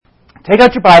Take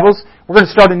out your Bibles. We're going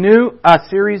to start a new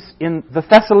series in the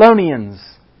Thessalonians.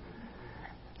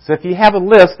 So if you have a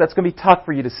list, that's going to be tough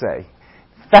for you to say.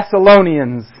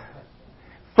 Thessalonians.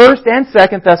 1st and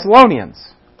 2nd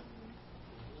Thessalonians.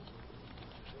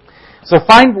 So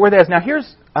find where that is. Now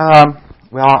here's,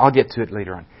 I'll get to it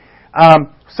later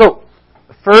on. So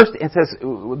first, it says,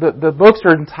 the books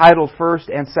are entitled 1st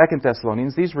and 2nd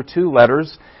Thessalonians. These were two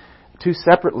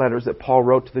separate letters that Paul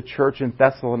wrote to the church in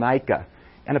Thessalonica.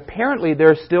 And apparently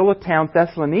there's still a town,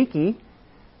 Thessaloniki,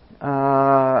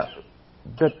 that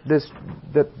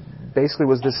basically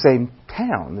was the same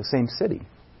town, the same city.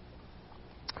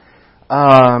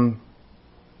 So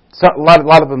a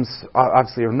lot of them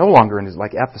obviously are no longer in,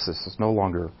 like Ephesus is no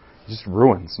longer just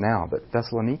ruins now, but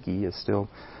Thessaloniki is still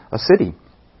a city.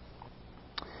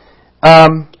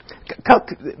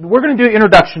 We're going to do an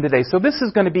introduction today. So this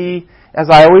is going to be,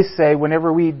 as I always say,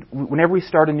 whenever we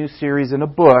start a new series in a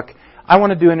book, I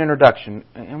want to do an introduction.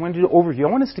 I want to do an overview.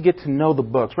 I want us to get to know the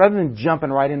books rather than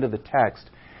jumping right into the text.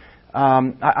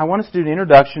 I want us to do an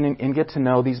introduction and get to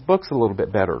know these books a little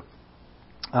bit better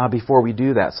before we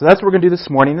do that. So that's what we're going to do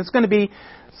this morning. It's going to be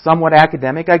somewhat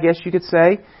academic, I guess you could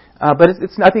say, but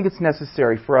I think it's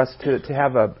necessary for us to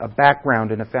have a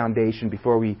background and a foundation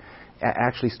before we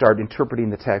actually start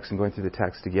interpreting the text and going through the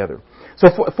text together. So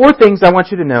four things I want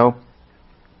you to know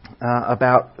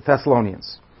about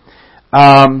Thessalonians.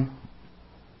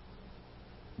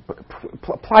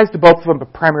 Applies to both of them,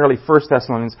 but primarily 1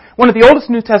 Thessalonians. One of the oldest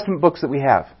New Testament books that we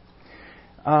have.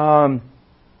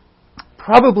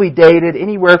 Probably dated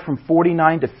anywhere from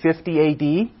 49 to 50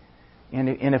 A.D.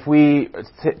 And if we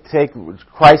take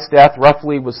Christ's death,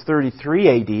 roughly was 33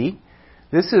 A.D.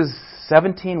 This is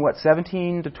 17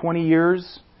 to 20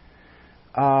 years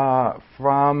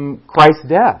from Christ's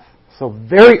death. So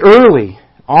very early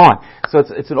on. So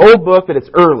it's an old book, but it's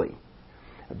early.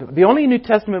 The only New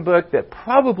Testament book that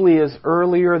probably is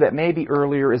earlier, that may be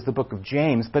earlier, is the book of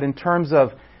James. But in terms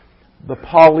of the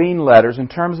Pauline letters, in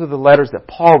terms of the letters that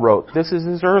Paul wrote, this is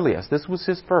his earliest. This was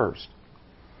his first.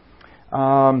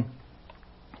 2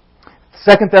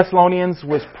 Thessalonians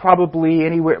was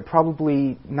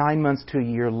probably 9 months to a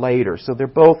year later. So they're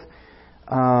both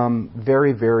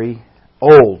very, very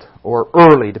old or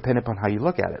early, depending upon how you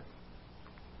look at it.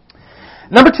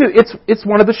 Number two, it's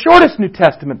one of the shortest New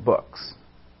Testament books.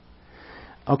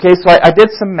 Okay, so I did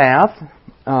some math.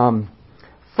 1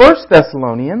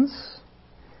 Thessalonians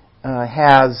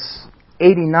has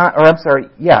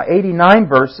 89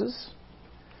 verses.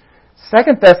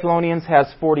 2 Thessalonians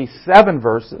has 47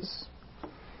 verses.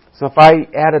 So if I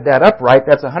added that up right,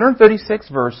 that's 136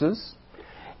 verses.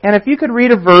 And if you could read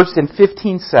a verse in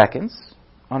 15 seconds,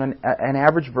 on an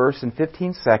average verse in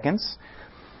 15 seconds,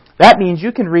 that means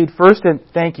you can read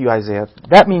thank you, Isaiah.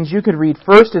 That means you could read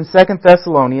 1 and 2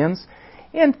 Thessalonians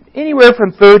in anywhere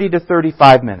from 30 to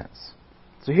 35 minutes.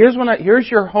 So here's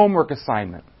your homework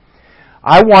assignment.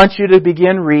 I want you to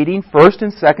begin reading 1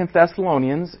 and 2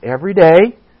 Thessalonians every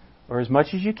day, or as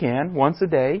much as you can, once a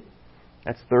day.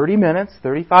 That's 30 minutes,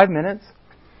 35 minutes.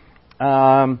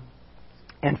 And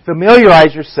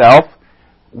familiarize yourself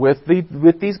with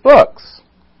these books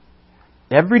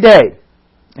every day.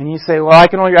 And you say, well, I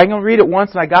can only read it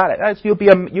once and I got it.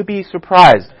 You'll be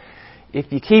surprised.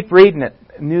 If you keep reading it,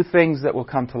 new things that will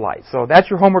come to light. So that's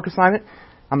your homework assignment.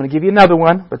 I'm going to give you another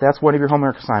one, but that's one of your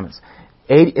homework assignments.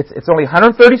 It's only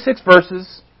 136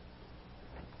 verses,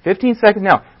 15 seconds.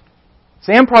 Now,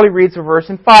 Sam probably reads a verse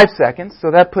in 5 seconds,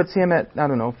 so that puts him at,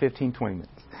 15, 20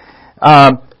 minutes.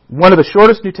 One of the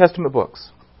shortest New Testament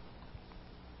books.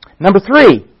 Number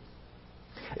 3,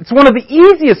 it's one of the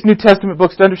easiest New Testament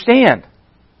books to understand.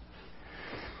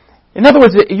 In other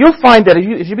words, you'll find that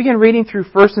as you begin reading through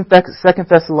 1 and 2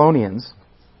 Thessalonians,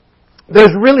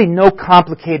 there's really no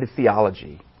complicated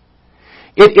theology.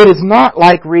 It is not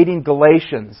like reading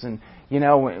Galatians and in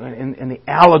the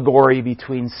allegory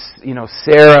between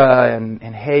Sarah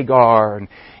and Hagar, and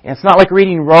it's not like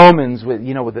reading Romans with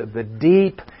the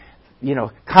deep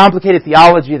complicated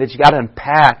theology that you got to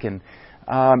unpack, and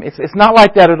it's not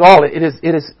like that at all. It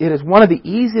is one of the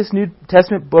easiest New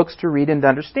Testament books to read and to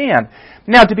understand.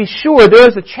 Now, to be sure, there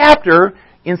is a chapter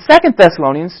in 2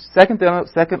 Thessalonians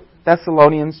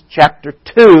chapter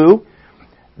 2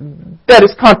 that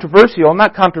is controversial.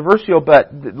 Not controversial,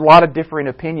 but a lot of differing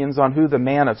opinions on who the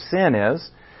man of sin is.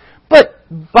 But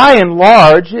by and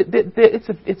large,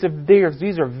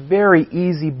 these are very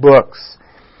easy books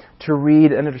to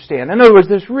read and understand. In other words,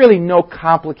 there's really no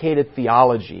complicated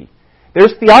theology.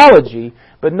 There's theology,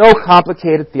 but no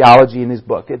complicated theology in this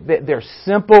book. They're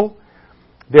simple.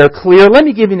 They're clear. Let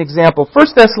me give you an example.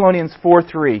 1 Thessalonians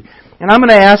 4:3. And I'm going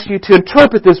to ask you to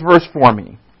interpret this verse for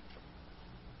me.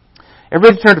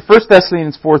 Everybody turn to 1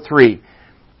 Thessalonians 4:3.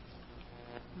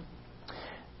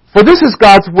 For this is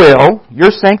God's will,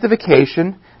 your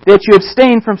sanctification, that you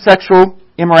abstain from sexual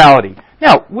immorality.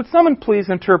 Now, would someone please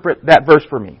interpret that verse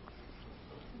for me?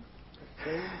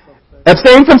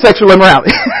 Abstain from sexual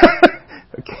immorality.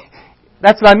 Okay.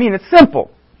 That's what I mean. It's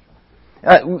simple.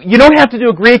 You don't have to do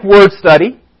a Greek word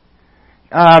study.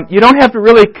 You don't have to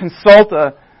really consult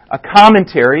a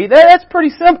commentary. That's pretty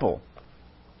simple.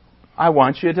 I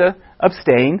want you to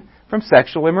abstain from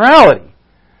sexual immorality.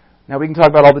 Now, we can talk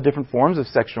about all the different forms of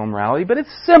sexual immorality, but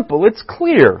it's simple. It's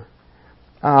clear.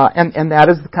 And that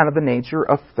is kind of the nature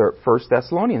of 1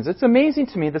 Thessalonians. It's amazing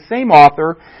to me, the same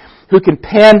author who can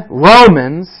pen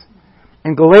Romans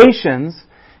and Galatians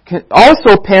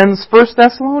also pens 1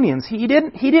 Thessalonians. He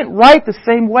didn't write the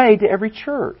same way to every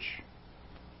church.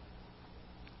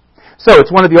 So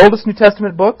it's one of the oldest New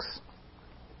Testament books.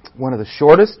 One of the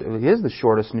shortest. It is the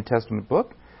shortest New Testament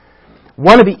book.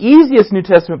 One of the easiest New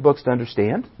Testament books to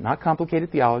understand. Not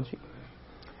complicated theology.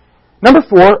 Number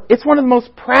 4, it's one of the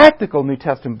most practical New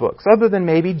Testament books, other than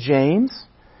maybe James.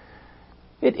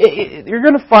 You're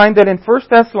going to find that in 1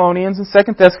 Thessalonians and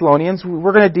 2 Thessalonians,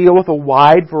 we're going to deal with a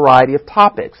wide variety of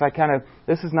topics.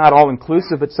 This is not all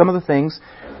inclusive, but some of the things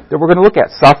that we're going to look at: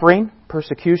 suffering,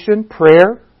 persecution,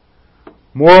 prayer,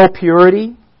 moral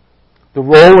purity, the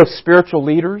role of spiritual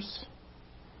leaders,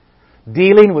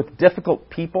 dealing with difficult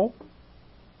people,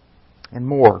 and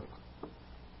more.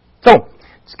 So,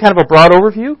 it's kind of a broad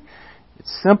overview.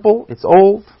 It's simple, it's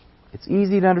old, it's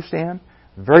easy to understand,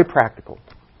 very practical.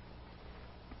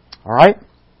 All right?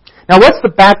 Now, what's the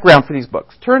background for these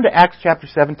books? Turn to Acts chapter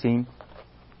 17.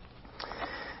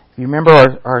 If you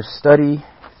remember our study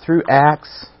through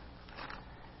Acts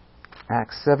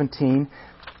 17.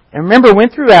 And remember, we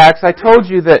went through Acts, I told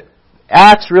you that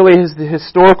Acts really is the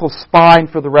historical spine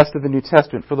for the rest of the New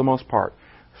Testament, for the most part.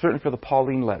 Certainly for the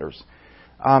Pauline letters.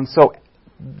 So,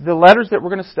 the letters that we're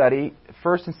going to study,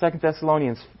 1st and 2nd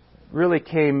Thessalonians, really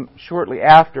came shortly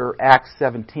after Acts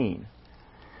 17.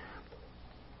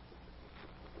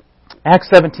 Acts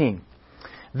 17.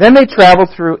 Then they traveled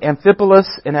through Amphipolis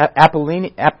and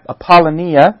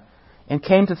Apollonia and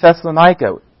came to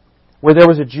Thessalonica, where there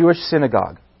was a Jewish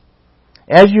synagogue.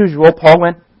 As usual, Paul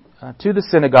went to the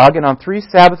synagogue and on 3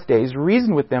 Sabbath days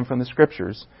reasoned with them from the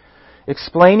Scriptures,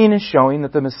 explaining and showing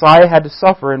that the Messiah had to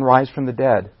suffer and rise from the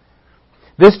dead.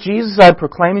 This Jesus I am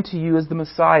proclaiming to you as the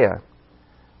Messiah.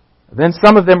 Then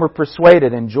some of them were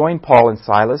persuaded and joined Paul and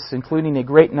Silas, including a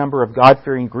great number of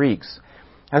God-fearing Greeks,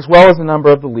 as well as a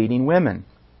number of the leading women.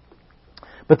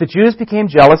 But the Jews became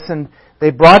jealous, and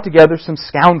they brought together some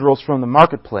scoundrels from the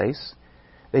marketplace.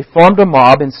 They formed a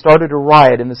mob and started a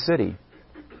riot in the city.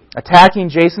 Attacking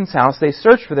Jason's house, they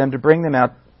searched for them to bring them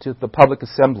out to the public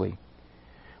assembly.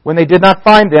 When they did not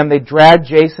find them, they dragged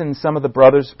Jason and some of the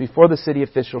brothers before the city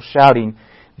officials, shouting,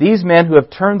 "These men who have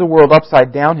turned the world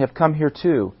upside down have come here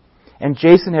too, and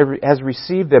Jason has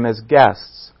received them as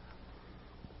guests.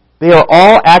 They are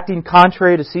all acting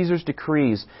contrary to Caesar's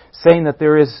decrees, saying that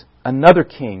there is another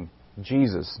king,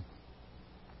 Jesus."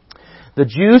 The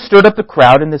Jews stirred up the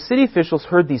crowd, and the city officials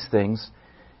heard these things,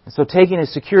 and so taking a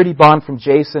security bond from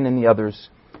Jason and the others,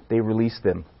 they released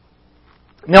them.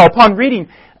 Now, upon reading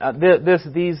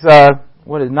these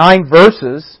 9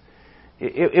 verses,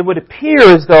 it would appear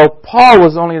as though Paul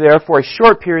was only there for a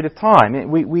short period of time.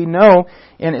 We know,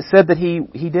 and it said that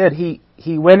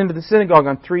he went into the synagogue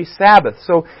on 3 Sabbaths.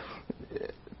 So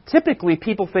typically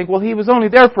people think, well, he was only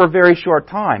there for a very short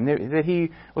time, that he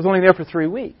was only there for 3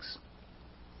 weeks.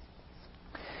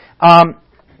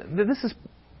 This is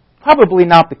probably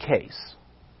not the case.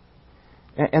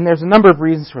 And there's a number of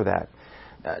reasons for that.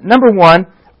 Number 1,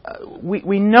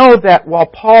 we know that while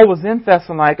Paul was in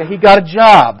Thessalonica, he got a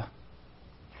job.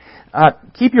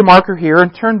 Keep your marker here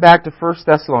and turn back to 1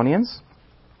 Thessalonians.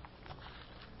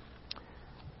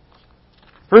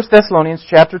 1 Thessalonians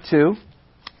chapter 2.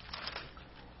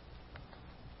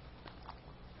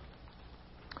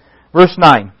 Verse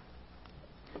 9.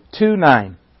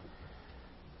 2:9.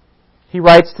 He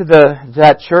writes to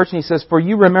that church and he says, "For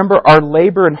you remember our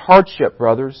labor and hardship,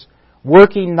 brothers,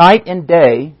 working night and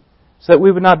day, so that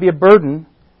we would not be a burden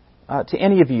to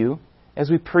any of you as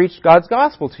we preached God's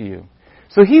gospel to you."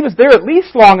 So he was there at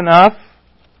least long enough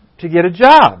to get a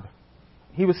job.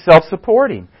 He was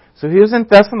self-supporting. So he was in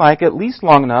Thessalonica at least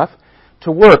long enough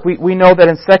to work. We know that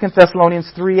in 2 Thessalonians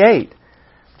 3:8.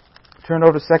 Turn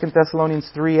over to 2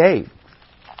 Thessalonians 3:8.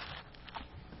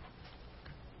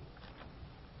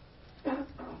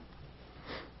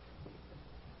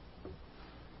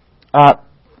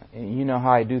 You know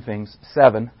how I do things.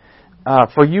 7.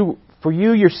 For you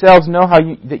yourselves know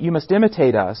that you must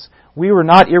imitate us, We were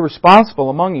not irresponsible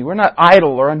among you. We're not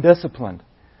idle or undisciplined.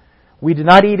 We did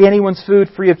not eat anyone's food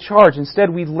free of charge. Instead,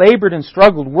 we labored and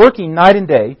struggled, working night and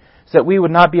day, so that we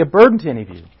would not be a burden to any of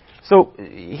you. So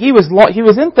he was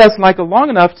in Thessalonica long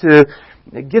enough to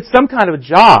get some kind of a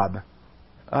job.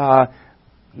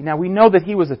 Now we know that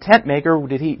he was a tent maker.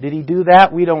 Did he do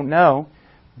that? We don't know.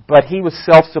 But he was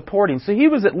self-supporting. So he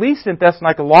was at least in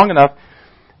Thessalonica long enough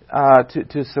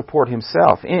to support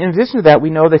himself. In addition to that, we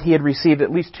know that he had received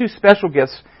at least 2 special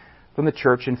gifts from the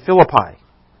church in Philippi.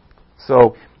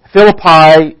 So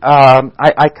Philippi,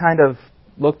 I kind of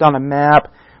looked on a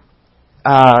map,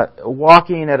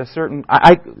 walking at a certain,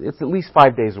 it's at least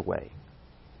 5 days away.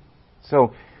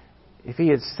 So if he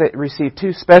had received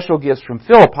 2 special gifts from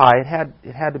Philippi,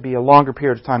 it had to be a longer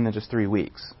period of time than just 3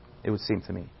 weeks, it would seem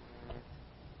to me.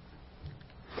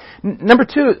 Number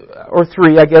 2 or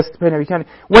 3, I guess, depending on your counting.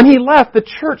 When he left, the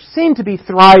church seemed to be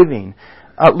thriving.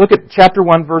 Look at chapter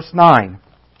 1, verse 9.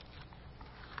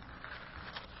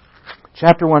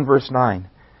 Chapter 1, verse 9.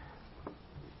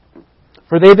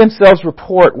 For they themselves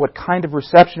report what kind of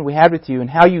reception we had with you, and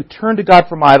how you turned to God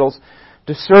from idols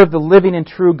to serve the living and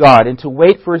true God, and to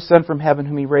wait for His Son from heaven,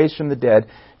 whom He raised from the dead,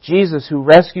 Jesus, who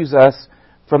rescues us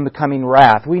from the coming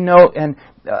wrath. We know, and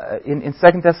in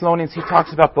 2 Thessalonians, he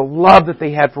talks about the love that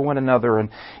they had for one another, and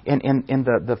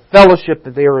the fellowship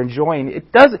that they were enjoying.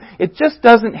 It just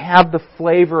doesn't have the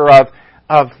flavor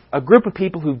of a group of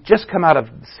people who've just come out of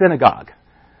synagogue.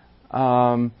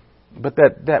 But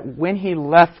that when he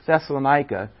left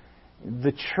Thessalonica,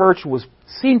 the church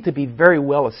seemed to be very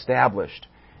well established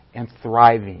and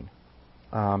thriving.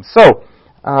 So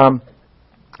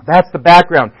that's the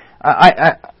background.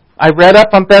 I read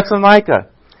up on Thessalonica.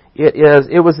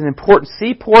 It was an important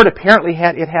seaport. Apparently,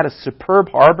 it had a superb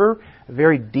harbor, a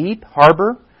very deep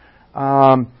harbor.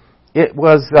 It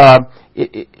was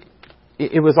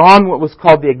on what was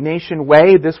called the Egnatian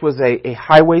Way. This was a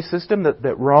highway system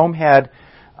that Rome had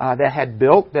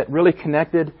built that really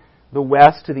connected the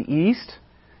west to the east.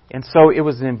 And so it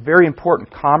was a very important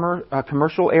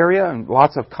commercial area and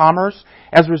lots of commerce.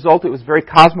 As a result, it was very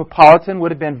cosmopolitan,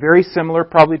 would have been very similar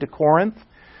probably to Corinth.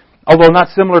 Although not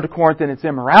similar to Corinth in its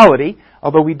immorality,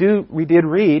 although we did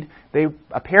read, they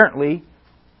apparently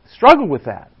struggled with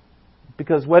that.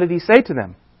 Because what did he say to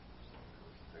them?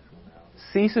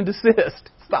 Cease and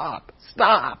desist. Stop.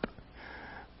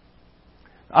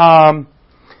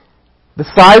 The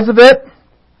size of it,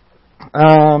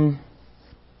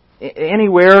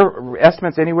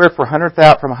 estimates anywhere from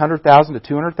 100,000 to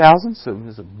 200,000, so it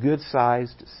was a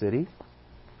good-sized city.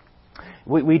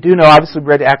 We do know, obviously, we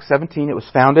read Acts 17. It was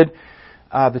founded.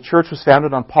 The church was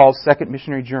founded on Paul's second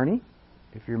missionary journey,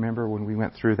 if you remember when we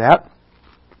went through that.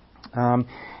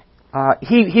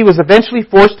 He was eventually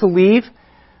forced to leave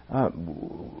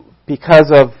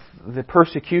because of the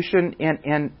persecution.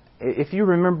 And if you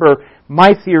remember,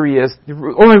 my theory is the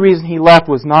only reason he left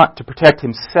was not to protect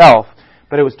himself,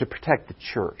 but it was to protect the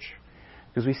church.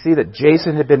 Because we see that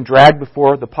Jason had been dragged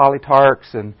before the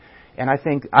Polytarchs, and I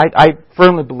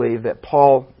firmly believe that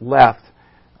Paul left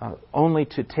only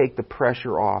to take the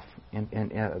pressure off in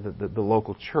the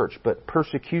local church. But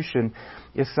persecution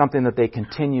is something that they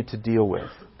continue to deal with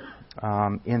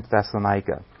in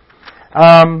Thessalonica.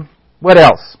 What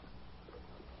else?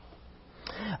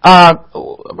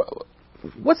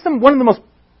 What's one of the most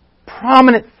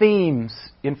prominent themes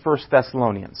in 1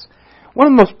 Thessalonians? One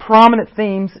of the most prominent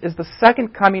themes is the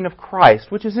second coming of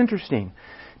Christ, which is interesting.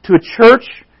 To a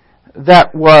church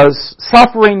that was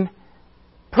suffering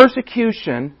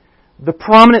persecution, the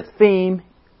prominent theme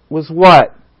was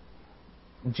what?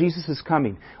 Jesus is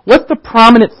coming. What's the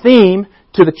prominent theme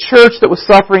to the church that was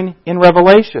suffering in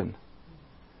Revelation?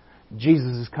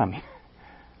 Jesus is coming.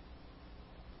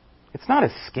 It's not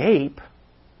escape.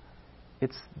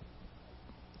 It's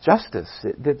justice.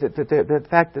 The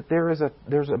fact that there's a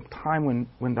time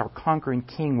when our conquering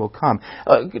King will come.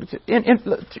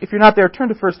 If you're not there, turn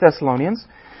to 1 Thessalonians.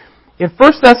 In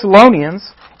 1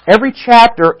 Thessalonians, every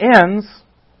chapter ends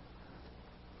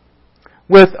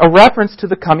with a reference to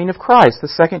the coming of Christ, the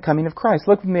second coming of Christ.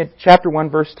 Look with me at chapter 1,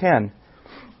 verse 10.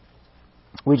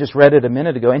 We just read it a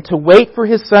minute ago. And to wait for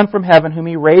His Son from heaven, whom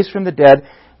He raised from the dead,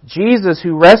 Jesus,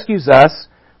 who rescues us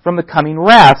from the coming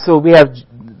wrath. So we have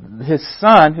His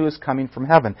Son who is coming from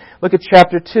heaven. Look at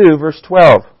chapter 2, verse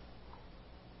 12.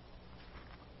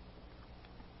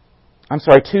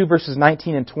 2 verses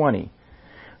 19 and 20.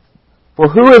 For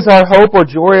who is our hope or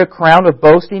joy or crown of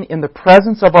boasting in the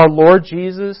presence of our Lord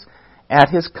Jesus at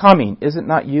His coming? Is it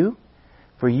not you?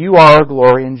 For you are our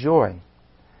glory and joy.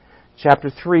 chapter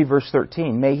 3, verse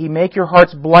 13. May He make your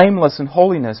hearts blameless in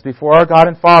holiness before our God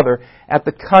and Father at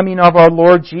the coming of our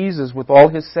Lord Jesus with all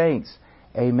His saints.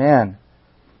 Amen.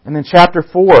 And then chapter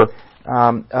 4,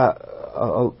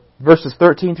 verses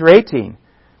 13 through 18.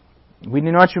 We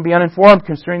do not want you to be uninformed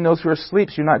concerning those who are asleep,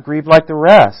 so you're not grieved like the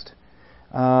rest.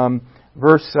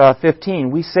 Verse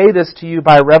 15. We say this to you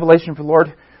by a revelation from the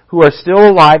Lord, who are still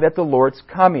alive at the Lord's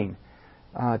coming.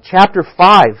 Chapter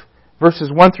 5,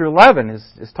 verses 1 through 11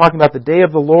 is talking about the day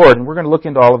of the Lord, and we're going to look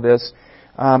into all of this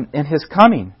and His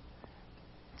coming.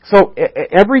 So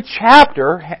every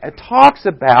chapter talks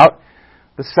about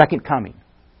the second coming,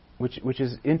 which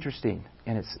is interesting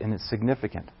and it's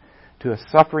significant. To a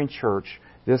suffering church,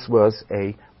 this was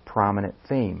a prominent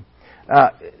theme.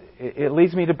 It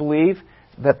leads me to believe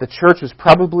that the church was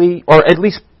probably, or at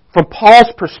least from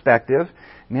Paul's perspective,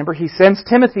 remember he sends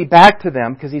Timothy back to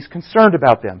them because he's concerned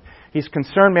about them. He's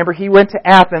concerned, remember he went to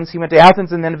Athens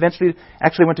and then eventually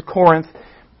actually went to Corinth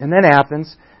and then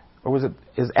Athens, or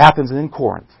is Athens and then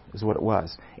Corinth is what it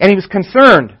was. And he was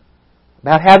concerned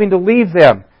about having to leave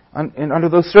them under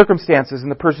those circumstances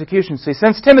and the persecution. So he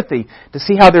sends Timothy to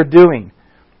see how they're doing.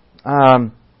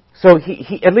 So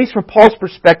he, at least from Paul's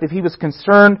perspective, he was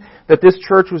concerned that this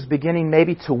church was beginning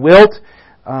maybe to wilt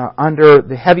under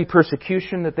the heavy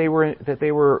persecution that they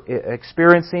were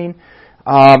experiencing.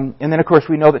 And then, of course,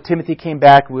 we know that Timothy came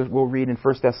back. We'll read in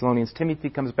 1 Thessalonians. Timothy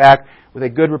comes back with a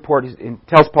good report and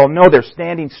tells Paul, no, they're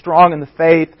standing strong in the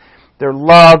faith, their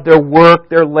love, their work,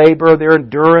 their labor, their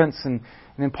endurance. And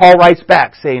then Paul writes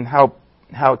back saying how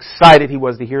excited he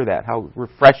was to hear that, how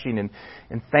refreshing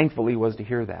and thankful he was to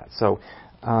hear that. So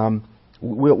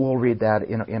we'll read that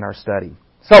in our study.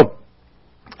 So,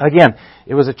 again,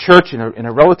 it was a church in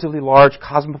a relatively large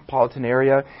cosmopolitan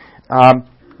area.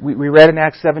 We read in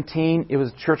Acts 17, it was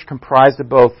a church comprised of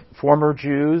both former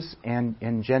Jews and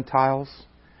Gentiles.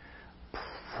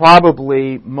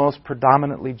 Probably most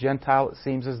predominantly Gentile, it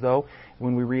seems as though,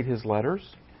 when we read his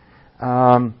letters.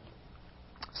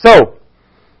 So,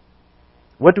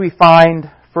 what do we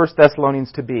find 1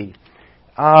 Thessalonians to be?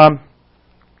 I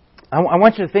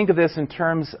want you to think of this in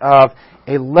terms of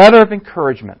a letter of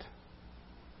encouragement.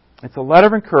 It's a letter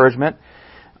of encouragement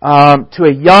to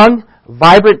a young,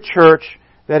 vibrant church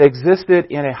that existed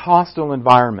in a hostile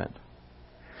environment.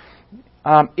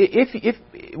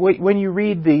 When you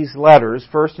read these letters,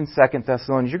 1st and 2nd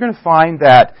Thessalonians, you're going to find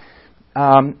that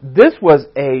this was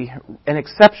an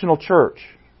exceptional church.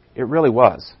 It really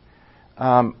was.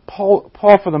 Paul,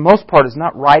 for the most part, is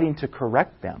not writing to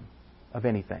correct them of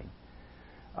anything.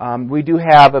 We do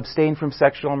have abstain from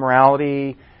sexual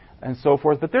immorality and so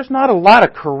forth, but there's not a lot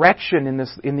of correction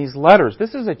in these letters.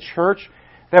 This is a church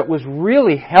that was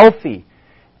really healthy,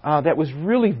 that was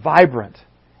really vibrant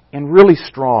and really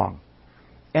strong.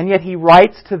 And yet he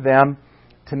writes to them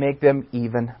to make them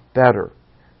even better.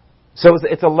 So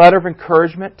it's a letter of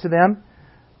encouragement to them,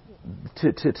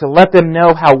 to let them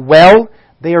know how well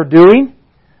they are doing,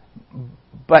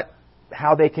 but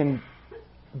how they can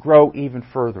grow even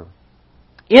further.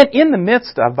 In the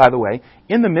midst of, by the way,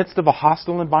 in the midst of a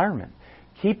hostile environment.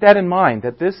 Keep that in mind,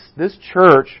 that this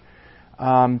church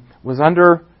was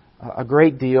under a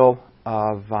great deal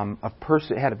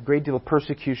had a great deal of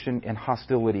persecution and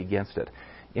hostility against it.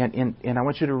 And I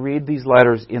want you to read these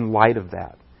letters in light of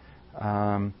that.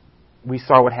 We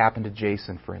saw what happened to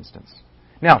Jason, for instance.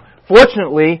 Now,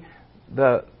 fortunately,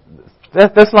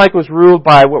 Thessalonica was ruled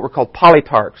by what were called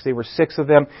polytarchs. There were 6 of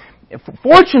them.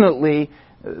 Fortunately,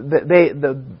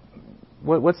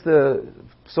 what's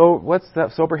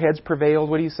that? Sober heads prevailed.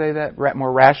 What do you say that?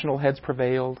 More rational heads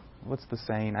prevailed. What's the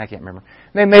saying? I can't remember.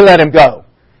 Then they let him go.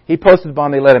 He posted the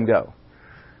bond. They let him go.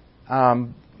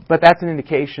 But that's an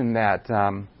indication that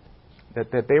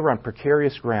they were on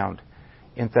precarious ground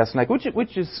in Thessalonica,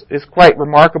 which is quite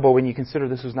remarkable when you consider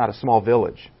this was not a small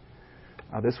village.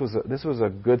 This was a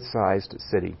good-sized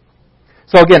city.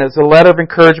 So again, it's a letter of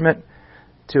encouragement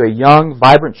to a young,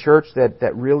 vibrant church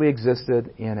that really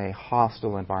existed in a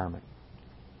hostile environment.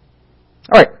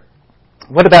 All right.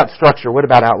 What about structure? What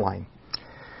about outline?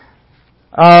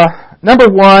 Number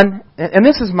 1, and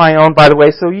this is my own, by the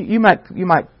way, so you might,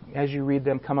 as you read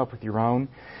them, come up with your own.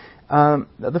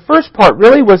 The first part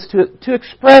really was to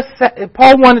express,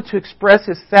 Paul wanted to express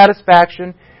his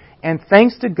satisfaction and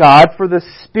thanks to God for the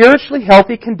spiritually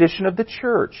healthy condition of the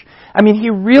church. I mean, he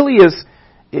really is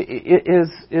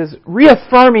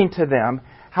reaffirming to them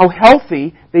how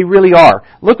healthy they really are.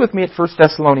 Look with me at 1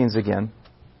 Thessalonians again.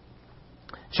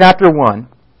 Chapter 1.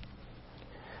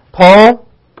 Paul,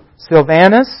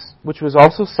 Silvanus, which was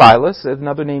also Silas,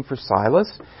 another name for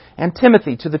Silas, and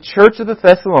Timothy, to the church of the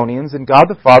Thessalonians, and God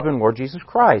the Father and Lord Jesus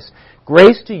Christ.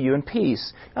 Grace to you and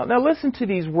peace. Now listen to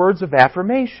these words of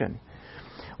affirmation.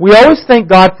 We always thank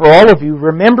God for all of you,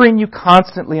 remembering you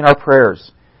constantly in our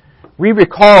prayers. We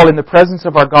recall in the presence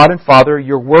of our God and Father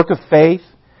your work of faith,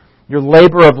 your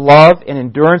labor of love, and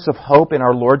endurance of hope in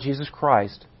our Lord Jesus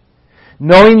Christ.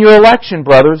 Knowing your election,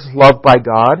 brothers, loved by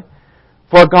God,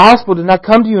 for our gospel did not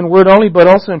come to you in word only, but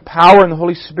also in power and the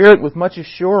Holy Spirit with much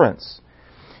assurance.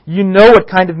 You know what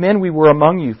kind of men we were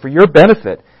among you for your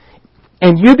benefit.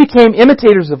 And you became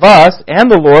imitators of us and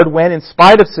the Lord when, in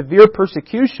spite of severe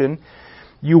persecution,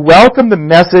 you welcomed the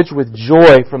message with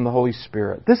joy from the Holy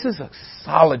Spirit. This is a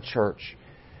solid church.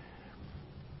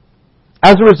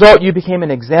 As a result, you became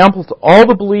an example to all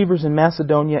the believers in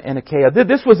Macedonia and Achaia.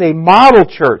 This was a model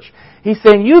church. He's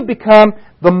saying you've become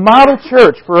the model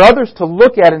church for others to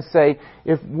look at and say,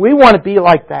 if we want to be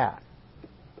like that.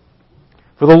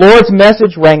 For the Lord's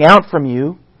message rang out from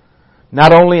you,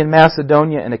 not only in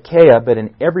Macedonia and Achaia, but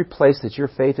in every place that your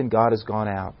faith in God has gone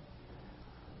out.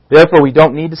 Therefore, we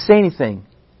don't need to say anything,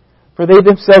 for they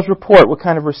themselves report what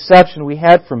kind of reception we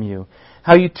had from you,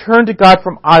 how you turned to God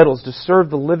from idols to serve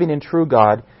the living and true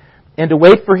God, and to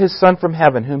wait for His Son from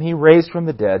heaven, whom He raised from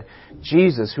the dead,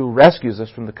 Jesus, who rescues us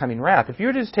from the coming wrath. If you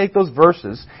were to just take those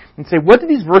verses and say, what do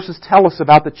these verses tell us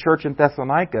about the church in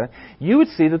Thessalonica? You would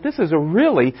see that this is a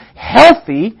really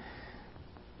healthy,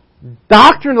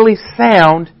 doctrinally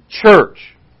sound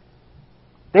church.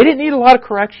 They didn't need a lot of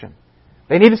correction.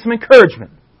 They needed some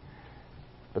encouragement.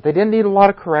 But they didn't need a lot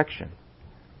of correction.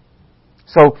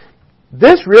 So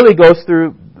this really goes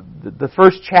through the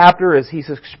first chapter as he's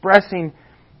expressing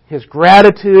his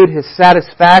gratitude, his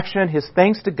satisfaction, his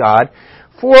thanks to God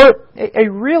for a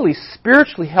really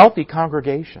spiritually healthy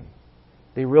congregation.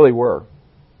 They really were.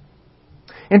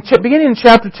 Beginning in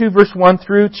chapter 2, verse 1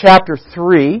 through chapter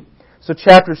 3, so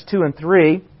chapters 2 and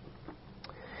 3,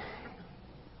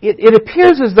 it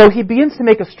appears as though he begins to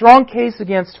make a strong case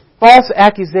against false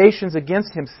accusations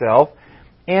against himself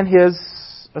and his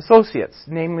associates,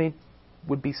 namely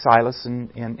would be Silas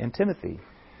and Timothy.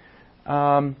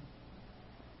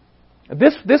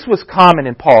 This was common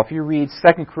in Paul. If you read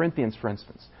 2 Corinthians, for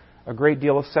instance, a great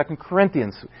deal of 2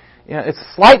 Corinthians. It's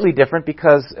slightly different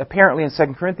because apparently in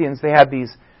 2 Corinthians they had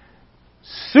these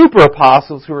super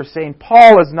apostles who are saying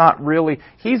Paul is not really,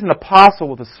 he's an apostle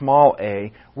with a small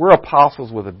a, we're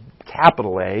apostles with a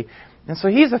capital A, and so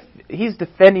he's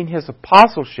defending his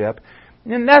apostleship,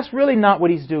 and that's really not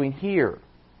what he's doing here.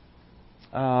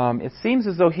 It seems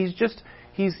as though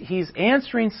he's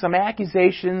answering some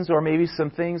accusations or maybe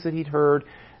some things that he'd heard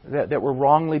that were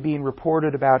wrongly being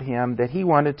reported about him that he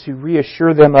wanted to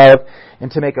reassure them of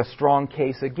and to make a strong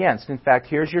case against. In fact,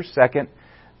 here's your second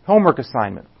homework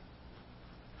assignment.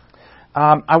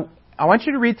 I want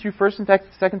you to read through 1st and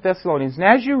 2nd Thessalonians. And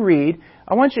as you read,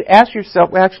 I want you to ask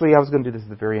yourself, well, actually, I was going to do this at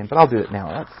the very end, but I'll do it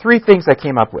now. 3 things I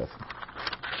came up with.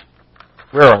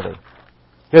 Where are they?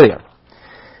 Here they are.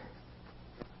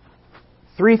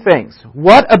 3 things.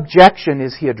 What objection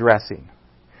is he addressing?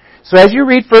 So as you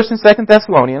read 1st and 2nd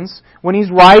Thessalonians, when he's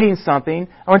writing something,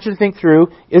 I want you to think through,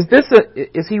 is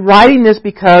he writing this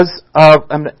because of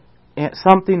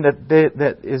something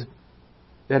that is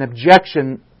an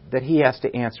objection that he has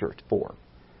to answer for,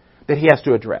 that he has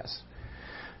to address?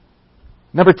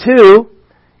 Number 2,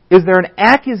 is there an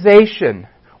accusation?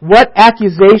 What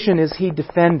accusation is he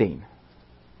defending?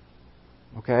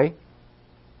 Okay?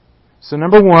 So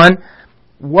number 1,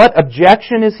 what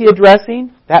objection is he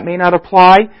addressing? That may not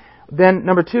apply. Then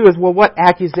number 2 is, well, what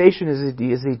accusation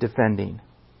is he defending?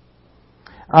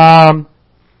 Let's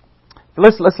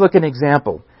look at an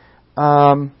example.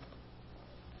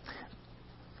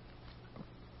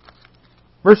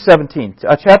 Verse 17,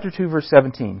 chapter 2, verse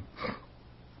 17.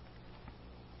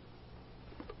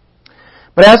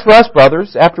 But as for us,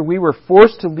 brothers, after we were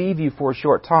forced to leave you for a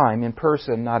short time, in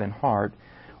person, not in heart,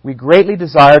 we greatly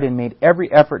desired and made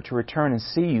every effort to return and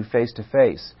see you face to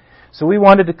face. So we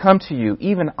wanted to come to you,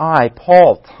 even I,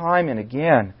 Paul, time and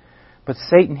again, but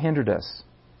Satan hindered us.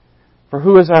 For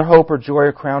who is our hope or joy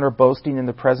or crown or boasting in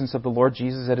the presence of the Lord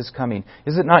Jesus at His coming?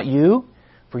 Is it not you?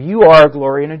 For you are a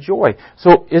glory and a joy.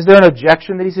 So is there an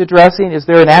objection that he's addressing? Is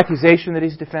there an accusation that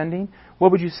he's defending?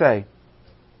 What would you say?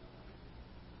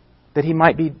 That he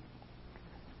might be...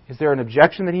 Is there an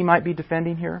objection that he might be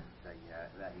defending here?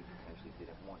 That he potentially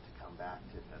didn't want to come back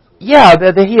to Thessalonica. Yeah,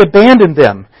 that he abandoned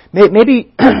them.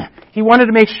 Maybe he wanted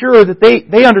to make sure that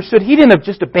they understood he didn't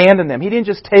just abandon them. He didn't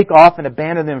just take off and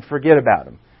abandon them and forget about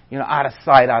them. Out of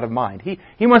sight, out of mind.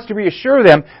 He wants to reassure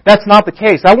them that's not the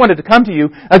case. I wanted to come to you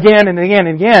again and again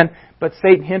and again, but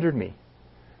Satan hindered me.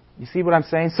 You see what I'm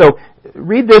saying? So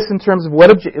read this in terms of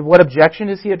what objection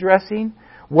is he addressing?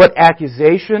 What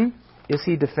accusation is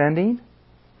he defending?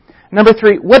 Number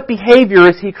 3, what behavior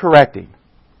is he correcting?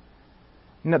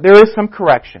 Now, there is some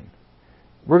correction.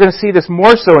 We're going to see this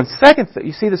more so in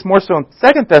you see this more so in 2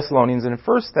 Thessalonians than in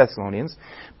 1 Thessalonians.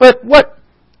 But what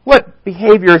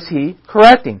behavior is he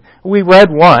correcting? We read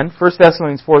 1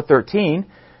 Thessalonians 4:13,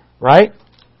 right?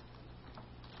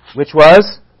 Which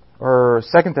was, or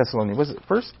 2 Thessalonians, was it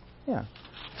first? Yeah.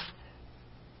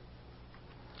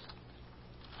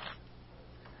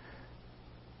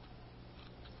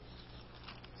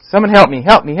 Someone help me.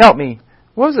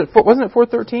 What was it? Wasn't it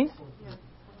 4:13?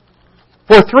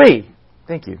 4:3.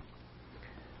 Thank you.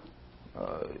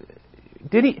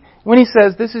 When he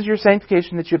says, this is your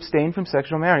sanctification that you abstain from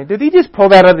sexual immorality, did he just pull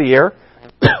that out of the air?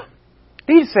 Did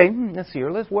he just say, let's see,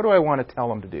 what do I want to tell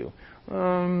them to do?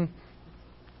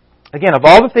 Again, of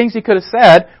all the things he could have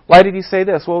said, why did he say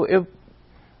this? Well,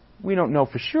 we don't know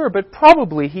for sure, but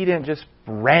probably he didn't just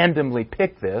randomly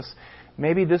pick this.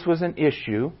 Maybe this was an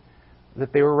issue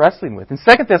that they were wrestling with. In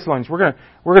 2 Thessalonians, we're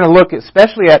going to look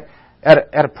especially at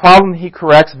a problem he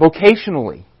corrects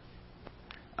vocationally.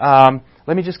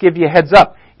 Let me just give you a heads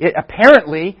up.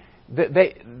 Apparently,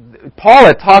 Paul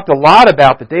had talked a lot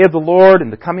about the day of the Lord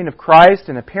and the coming of Christ,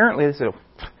 and apparently they said,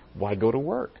 why go to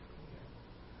work?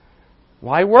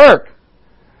 Why work?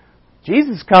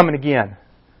 Jesus is coming again.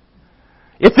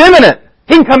 It's imminent.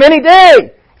 He can come any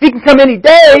day. If he can come any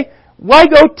day, why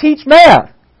go teach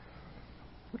math?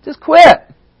 Just quit.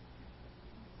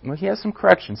 Well, he has some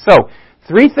corrections. So,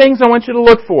 3 things I want you to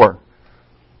look for.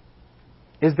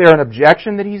 Is there an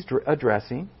objection that he's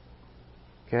addressing?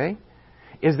 Okay.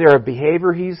 Is there a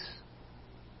behavior he's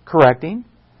correcting?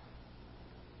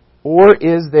 Or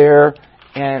is there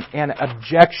an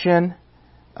objection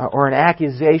or an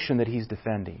accusation that he's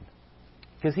defending?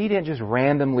 Because he didn't just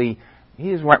randomly,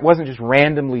 wasn't just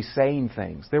randomly saying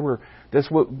things. The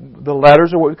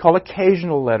letters are what we call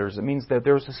occasional letters. It means that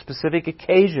there was a specific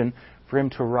occasion for him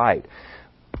to write.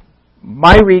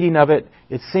 My reading of it,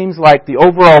 it seems like the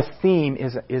overall theme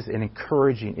is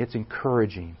encouraging. It's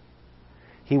encouraging.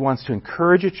 He wants to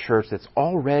encourage a church that's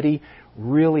already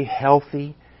really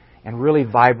healthy and really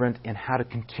vibrant in how to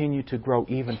continue to grow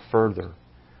even further.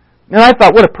 And I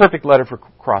thought, what a perfect letter for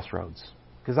Crossroads.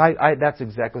 Because that's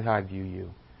exactly how I view you.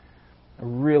 A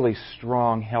really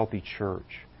strong, healthy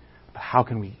church. But how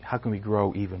can we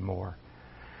grow even more?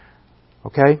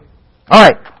 Okay? All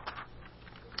right.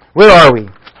 Where are we?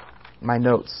 My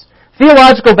notes.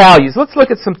 Theological values. Let's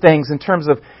look at some things in terms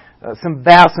of some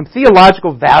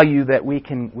theological value that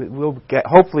we'll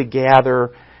hopefully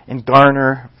gather and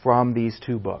garner from these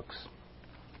 2 books.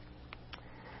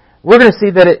 We're going to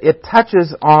see that it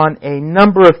touches on a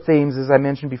number of themes, as I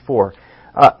mentioned before.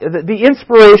 The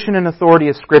inspiration and authority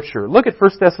of Scripture. Look at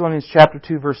 1 Thessalonians chapter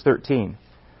 2, verse 13.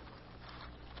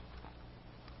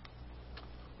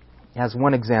 As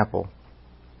one example.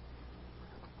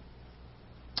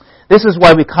 This is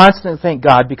why we constantly thank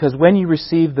God, because when you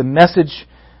receive the message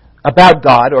about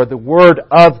God, or the Word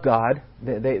of God,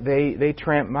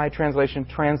 my translation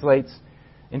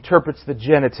interprets the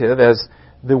genitive as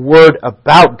the Word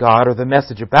about God, or the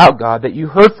message about God that you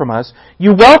heard from us,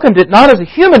 you welcomed it not as a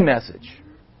human message,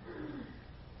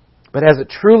 but as it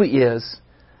truly is,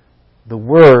 the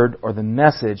Word or the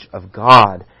message of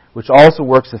God, which also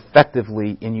works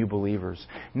effectively in you believers.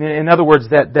 In other words,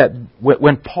 that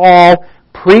when Paul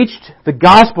preached the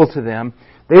gospel to them,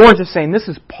 they weren't just saying, this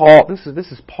is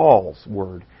Paul's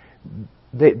word.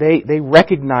 They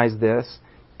recognized this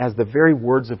as the very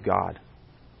words of God.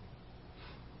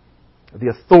 The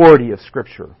authority of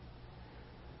Scripture.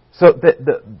 So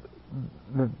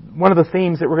one of the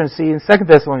themes that we're going to see in 2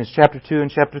 Thessalonians chapter 2 and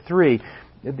chapter 3,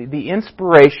 the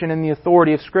inspiration and the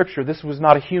authority of Scripture. This was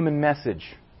not a human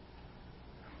message.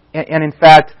 And in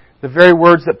fact, the very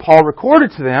words that Paul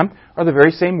recorded to them are the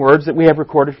very same words that we have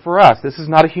recorded for us. This is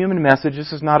not a human message.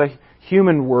 This is not a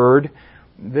human word.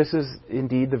 This is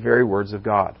indeed the very words of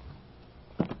God.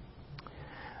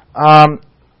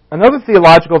 Another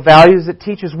theological value is it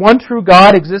teaches one true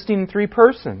God existing in 3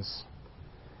 persons.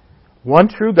 One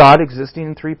true God existing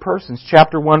in 3 persons.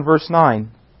 Chapter 1, verse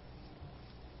 9.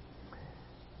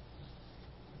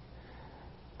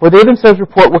 For they themselves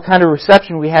report what kind of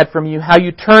reception we had from you, how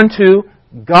you turned to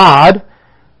God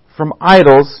from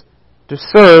idols to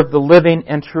serve the living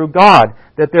and true God.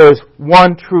 That there is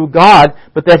one true God,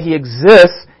 but that He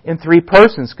exists in 3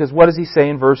 persons. Because what does He say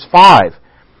in verse 5?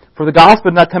 For the gospel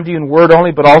did not come to you in word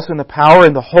only, but also in the power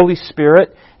and the Holy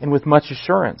Spirit and with much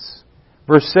assurance.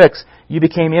 Verse 6, you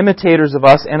became imitators of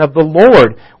us and of the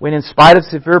Lord, when in spite of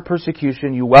severe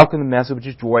persecution you welcomed the message which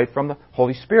is joy from the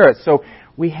Holy Spirit. So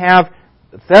we have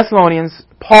Thessalonians,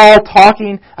 Paul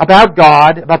talking about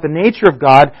God, about the nature of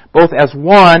God, both as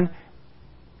one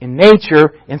in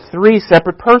nature in three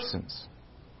separate persons.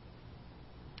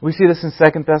 We see this in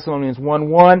 2 Thessalonians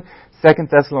 1:1, 2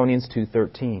 Thessalonians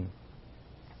 2:13.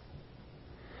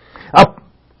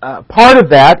 Part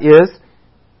of that is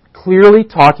clearly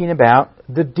talking about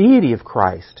the deity of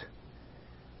Christ.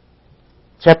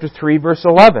 Chapter 3, verse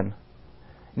 11.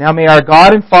 Now may our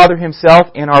God and Father Himself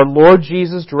and our Lord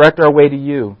Jesus direct our way to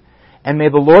you. And may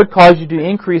the Lord cause you to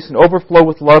increase and overflow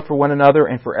with love for one another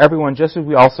and for everyone, just as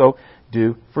we also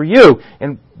do for you.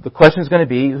 And the question is going to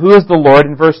be, who is the Lord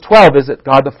in verse 12? Is it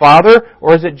God the Father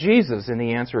or is it Jesus? And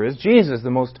the answer is Jesus,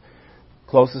 the most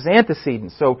closest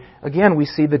antecedent. So again, we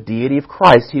see the deity of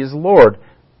Christ. He is Lord,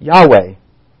 Yahweh.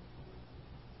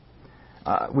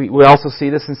 We also see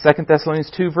this in 2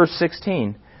 Thessalonians 2, verse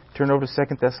 16. Turn over to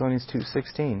 2 Thessalonians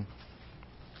 2:16.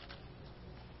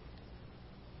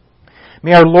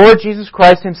 May our Lord Jesus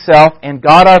Christ Himself and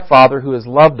God our Father, who has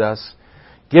loved us,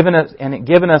 given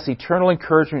us eternal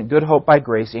encouragement and good hope by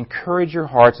grace, encourage your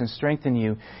hearts and strengthen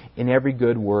you in every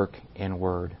good work and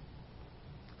word.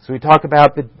 So it talks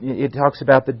about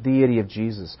the deity of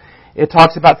Jesus. It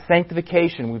talks about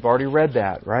sanctification. We've already read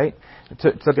that, right?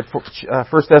 Let's look at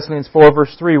 1 Thessalonians 4,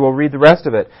 verse 3. We'll read the rest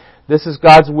of it. This is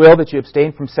God's will, that you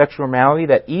abstain from sexual immorality,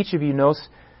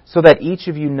 so that each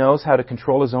of you knows how to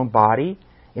control his own body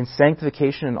in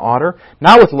sanctification and honor,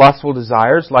 not with lustful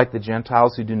desires like the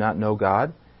Gentiles who do not know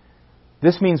God.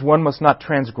 This means one must not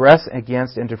transgress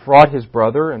against and defraud his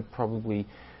brother, and probably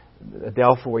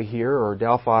Adelphoi here, or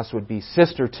Adelphos would be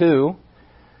sister too.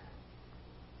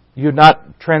 You do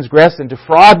not transgress and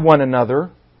defraud one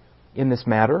another in this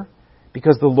matter,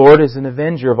 because the Lord is an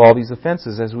avenger of all these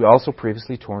offenses, as we also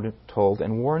previously told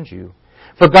and warned you.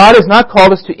 For God has not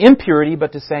called us to impurity,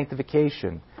 but to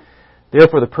sanctification.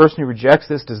 Therefore, the person who rejects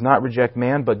this does not reject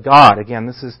man, but God. Again,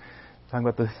 this is talking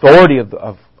about the authority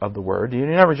of the Word. You're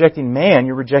not rejecting man,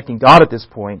 you're rejecting God at this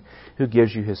point, who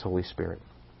gives you His Holy Spirit.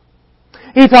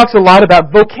 He talks a lot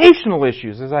about vocational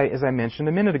issues, as I mentioned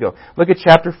a minute ago. Look at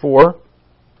chapter 4,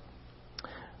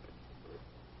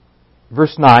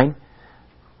 verse 9.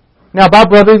 Now, about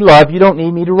brotherly love, you don't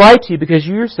need me to write to you, because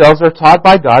you yourselves are taught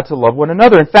by God to love one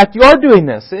another. In fact, you are doing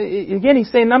this. Again,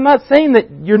 he's saying, I'm not saying that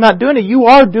you're not doing it. You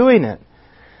are doing it.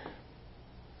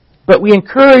 But we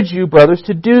encourage you, brothers,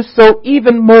 to do so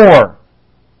even more.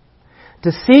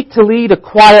 To seek to lead a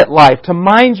quiet life, to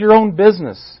mind your own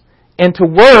business, and to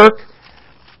work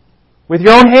with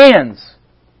your own hands,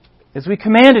 as we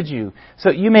commanded you,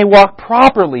 so you may walk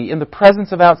properly in the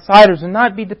presence of outsiders and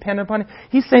not be dependent upon it.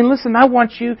 He's saying, listen, I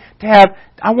want you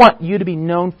to be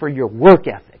known for your work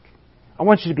ethic. I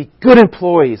want you to be good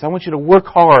employees. I want you to work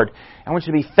hard. I want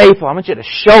you to be faithful. I want you to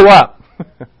show up.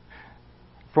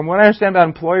 From what I understand about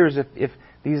employers, if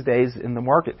these days in the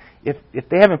market, if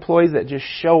they have employees that just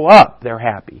show up, they're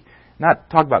happy. Not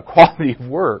talk about quality of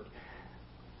work.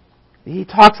 He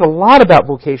talks a lot about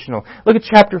vocational. Look at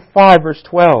chapter 5, verse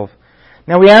 12.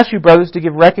 Now we ask you, brothers, to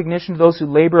give recognition to those who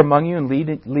labor among you and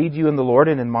lead you in the Lord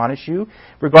and admonish you.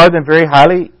 Regard them very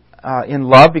highly in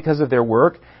love because of their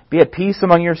work. Be at peace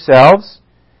among yourselves.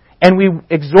 And we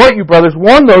exhort you, brothers,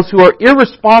 warn those who are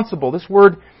irresponsible. This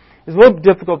word is a little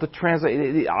difficult to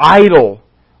translate. Idle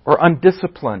or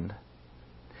undisciplined.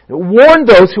 Warn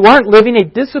those who aren't living a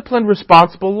disciplined,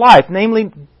 responsible life.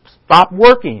 Namely, stop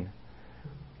working.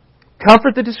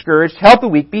 Comfort the discouraged, help the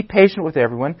weak, be patient with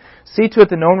everyone. See to it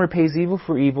that no one repays evil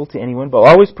for evil to anyone, but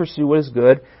always pursue what is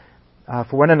good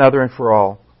for one another and for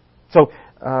all. So,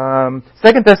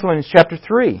 2 Thessalonians chapter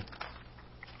 3.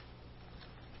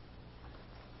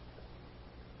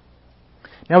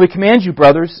 Now we command you,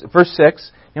 brothers, verse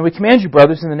 6, Now we command you,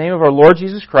 brothers, in the name of our Lord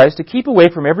Jesus Christ, to keep away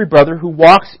from every brother who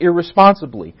walks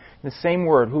irresponsibly. The same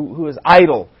word, who is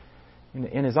idle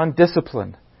and is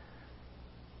undisciplined.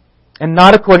 And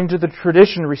not according to the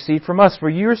tradition received from us. For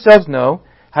you yourselves know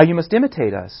how you must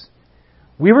imitate us.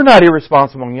 We were not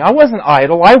irresponsible among you. I wasn't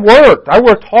idle. I worked. I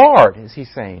worked hard, is he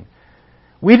saying.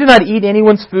 We did not eat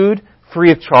anyone's food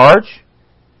free of charge.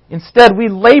 Instead, we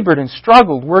labored and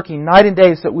struggled, working night and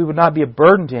day so that we would not be a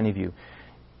burden to any of you.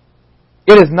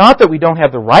 It is not that we don't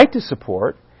have the right to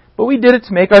support, but we did it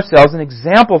to make ourselves an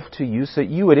example to you so that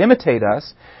you would imitate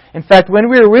us. In fact, when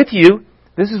we were with you,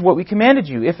 this is what we commanded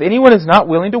you. If anyone is not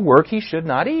willing to work, he should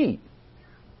not eat.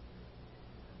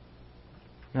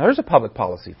 Now, there's a public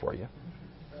policy for you.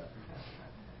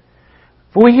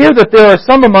 For we hear that there are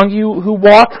some among you who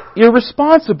walk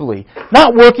irresponsibly,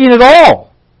 not working at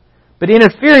all, but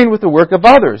interfering with the work of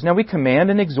others. Now we command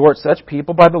and exhort such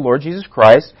people by the Lord Jesus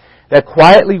Christ, that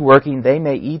quietly working they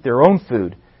may eat their own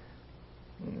food.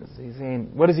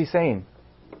 What is he saying?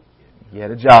 Get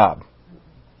a job.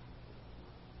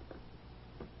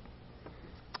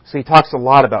 So he talks a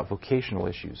lot about vocational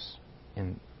issues.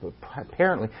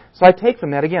 Apparently. So I take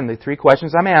from that, again, the three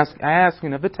questions I'm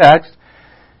asking of the text.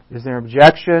 Is there an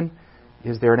objection?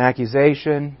 Is there an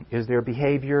accusation? Is there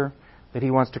behavior that he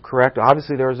wants to correct?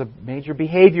 Obviously there is a major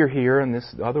behavior here in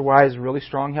this otherwise really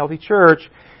strong, healthy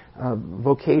church.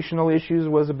 Vocational issues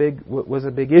was a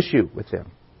big issue with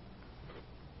them.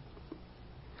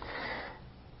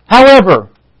 However,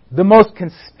 the most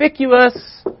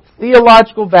conspicuous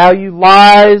theological value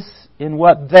lies in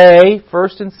what they,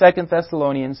 1st and 2nd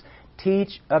Thessalonians,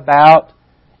 teach about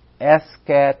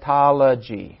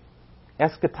eschatology.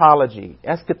 Eschatology.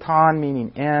 Eschaton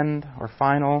meaning end or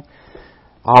final.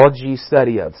 Ology,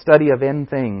 study of end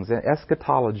things.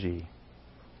 Eschatology.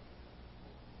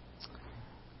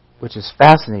 Which is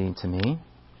fascinating to me.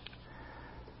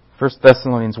 1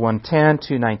 Thessalonians 1:10,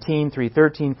 2:19,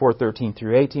 3:13, 4:13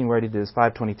 through 18. We already did this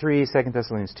 5:23. 2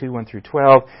 Thessalonians 2:1 through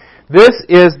 12. This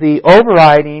is the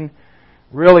overriding,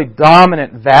 really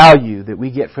dominant value that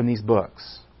we get from these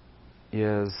books,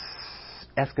 is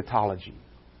eschatology.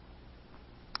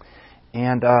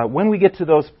 And when we get to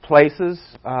those places,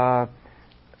 for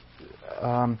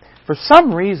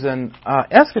some reason,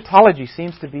 eschatology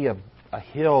seems to be a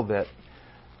hill that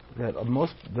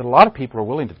a lot of people are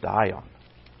willing to die on.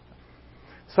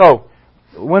 So,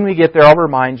 when we get there, I'll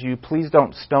remind you, please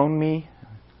don't stone me,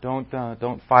 don't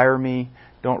fire me,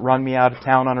 don't run me out of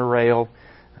town on a rail.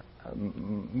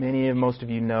 Most of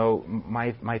you know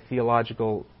my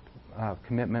theological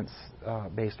commitments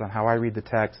based on how I read the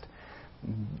text.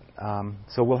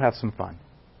 So we'll have some fun.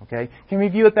 Okay? Can we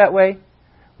view it that way?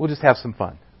 We'll just have some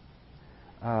fun.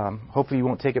 Hopefully you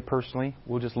won't take it personally.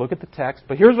 We'll just look at the text.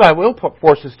 But here's what I will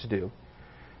force us to do.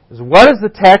 Is what does the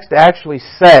text actually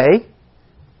say?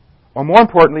 Or more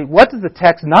importantly, what does the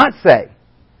text not say?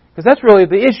 Because that's really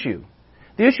the issue.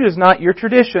 The issue is not your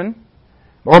tradition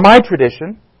or my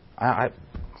tradition.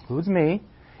 Includes me.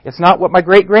 It's not what my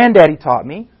great-granddaddy taught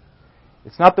me.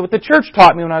 It's not what the church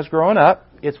taught me when I was growing up.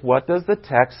 It's what does the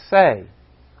text say?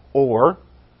 Or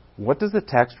what does the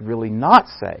text really not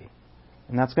say?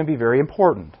 And that's going to be very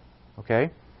important.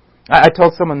 Okay? I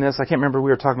told someone this. I can't remember.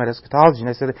 We were talking about eschatology, and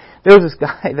I said there was this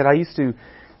guy that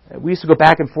we used to go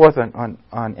back and forth on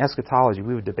eschatology.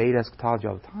 We would debate eschatology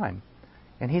all the time.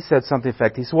 And he said something to the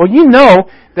effect, he said, well, you know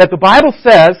that the Bible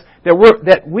says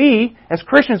that we, as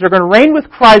Christians, are going to reign with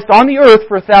Christ on the earth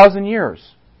for 1,000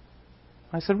 years.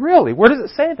 I said, really? Where does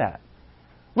it say that?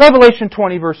 Revelation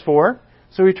 20, verse 4.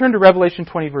 So we turn to Revelation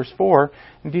 20, verse 4.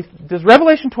 Does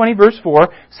Revelation 20, verse 4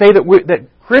 say that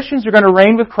Christians are going to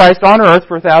reign with Christ on earth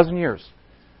for 1,000 years?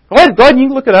 Go ahead, you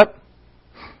can look it up.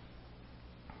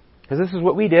 Because this is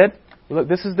what we did. Look,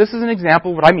 this is an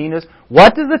example. What I mean is,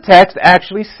 what does the text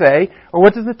actually say, or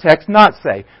what does the text not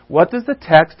say? What does the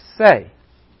text say?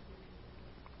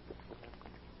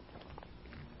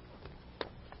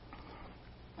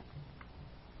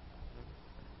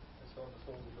 I saw the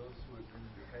souls of those who had been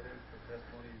beheaded for the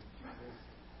testimony of Jesus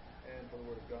and for the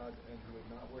word of God, and who had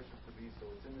not worshipped the beast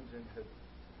or its image, and had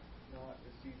not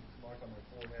received its mark on their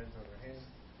foreheads or their hands.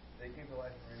 They came to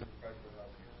life and reigned with Christ for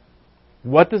 1,000 years.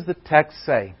 What does the text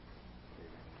say?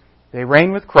 They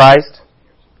reign with Christ.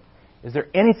 Is there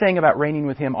anything about reigning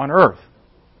with Him on earth?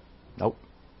 Nope.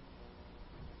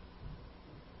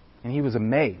 And he was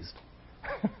amazed.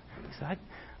 He said,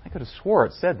 I could have swore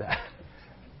it said that.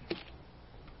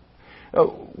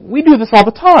 We do this all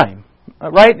the time,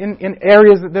 right? In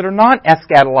areas that are not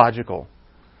eschatological.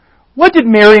 What did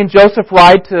Mary and Joseph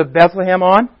ride to Bethlehem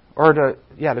on? To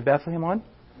Bethlehem on?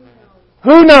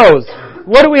 Who knows?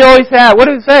 What do we always have? What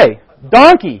do we say?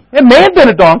 Donkey. It may have been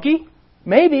a donkey.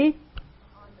 Maybe.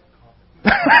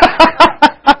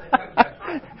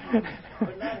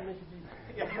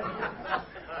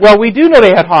 Well, we do know they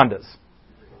had Hondas.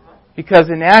 Because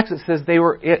in Acts it says they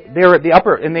were at the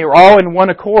upper, and they were all in one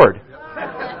accord.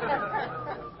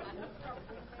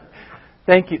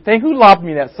 Thank you. Who lobbed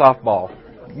me that softball?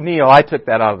 Neil, I took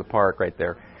that out of the park right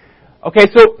there. Okay,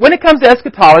 so when it comes to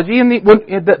eschatology, we're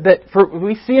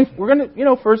going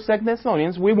to, 1st, 2nd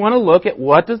Thessalonians, we want to look at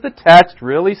what does the text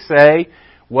really say,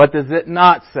 what does it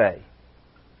not say.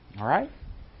 All right?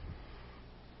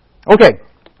 Okay.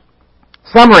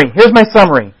 Summary. Here's my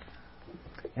summary.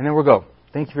 And then we'll go.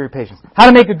 Thank you for your patience. How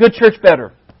to make a good church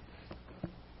better.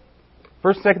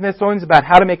 1st, 2nd Thessalonians about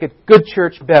how to make a good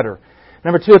church better.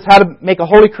 Number 2, it's how to make a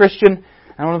holy Christian,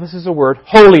 I don't know if this is a word,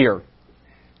 holier.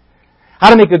 How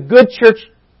to make a good church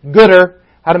gooder,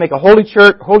 how to make a holy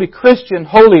church, holy Christian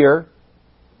holier,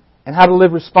 and how to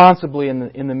live responsibly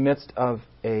in the midst of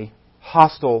a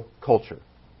hostile culture.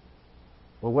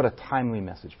 Well, what a timely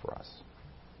message for us.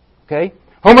 Okay?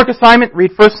 Homework assignment,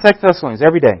 read 1st and 2nd Thessalonians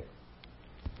every day.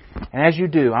 And as you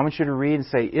do, I want you to read and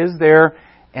say, is there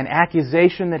an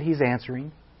accusation that he's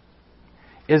answering?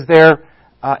 Is there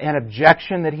an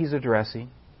objection that he's addressing?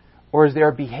 Or is there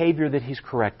a behavior that he's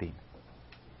correcting?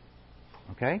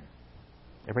 Okay?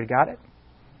 Everybody got it?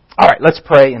 All right, let's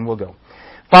pray and we'll go.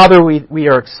 Father, we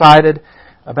are excited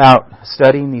about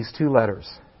studying these two letters.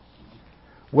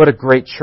 What a great church.